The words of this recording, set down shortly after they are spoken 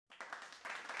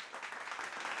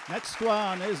Next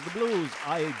one is the blues,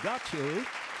 I Got You.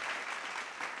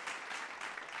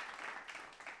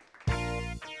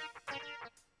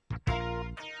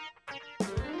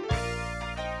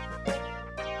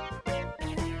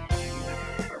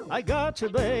 I got you,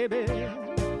 baby.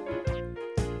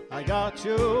 I got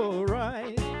you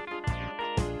right.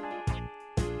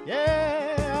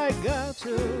 Yeah, I got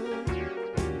you.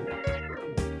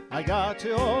 I got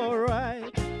you all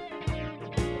right.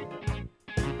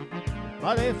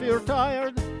 But if you're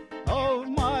tired of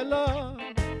my love,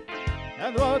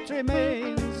 and what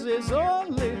remains is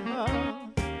only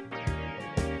love,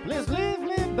 please leave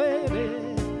me,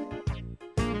 baby.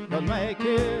 Don't make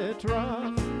it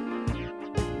rough.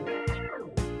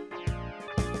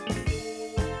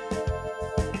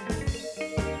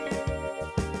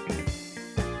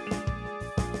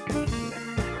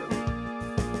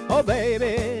 Oh,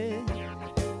 baby,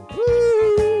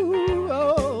 ooh,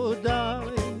 oh,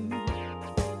 darling,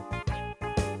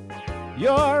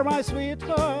 you're my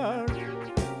sweetheart,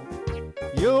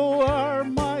 you are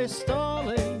my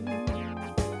darling.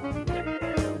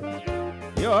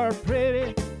 You're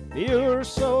pretty, you're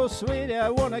so sweet, I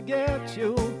wanna get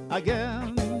you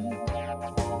again.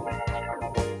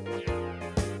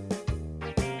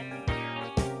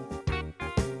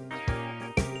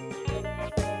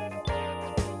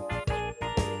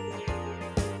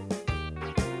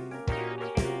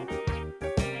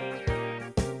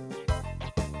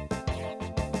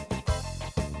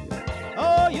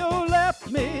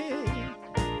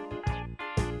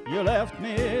 You left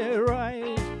me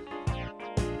right.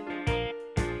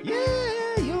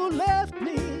 Yeah, you left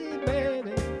me,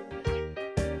 baby,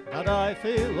 but I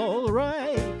feel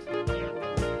alright.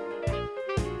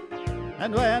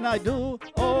 And when I do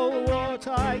all what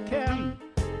I can,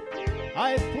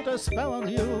 I put a spell on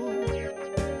you,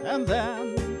 and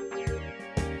then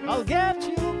I'll get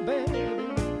you, baby.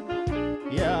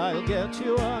 Yeah, I'll get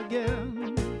you again.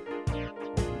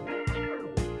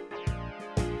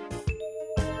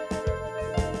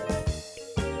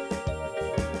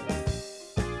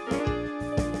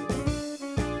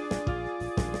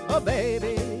 Oh,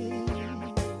 baby,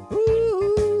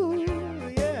 ooh,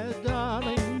 yeah,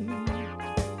 darling,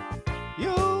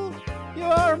 you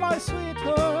are my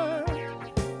sweetheart,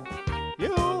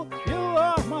 you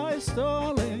are my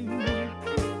darling.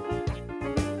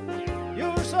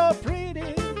 You're so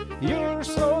pretty, you're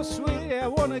so sweet, I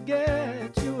wanna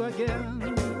get you again.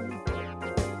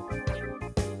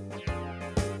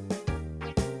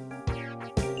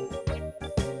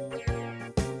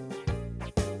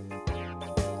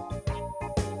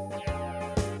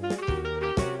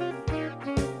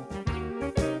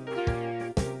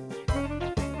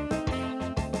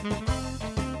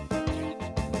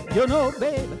 You know,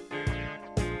 baby,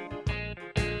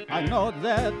 I'm not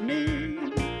that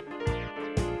mean,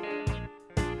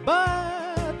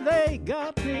 but they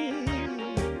got me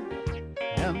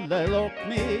and they locked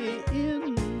me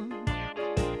in.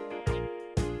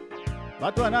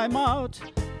 But when I'm out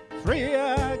free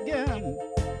again,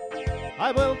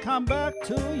 I will come back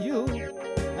to you,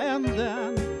 and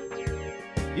then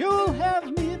you'll have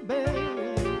me,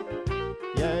 baby.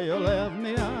 Yeah, you'll have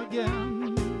me again.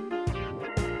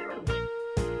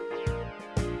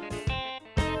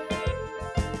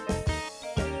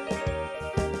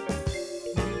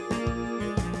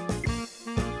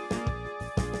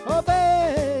 Oh,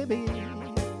 baby,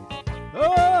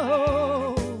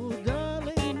 oh,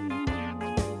 darling,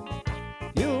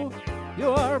 you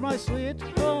are my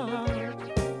sweetheart,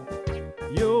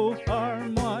 you are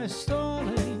my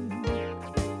darling.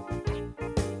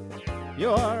 You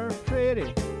are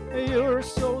pretty, you're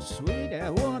so sweet, I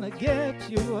wanna get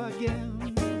you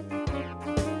again.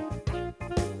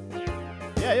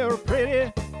 Yeah, you're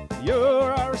pretty, you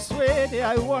are sweet,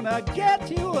 I wanna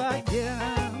get you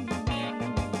again.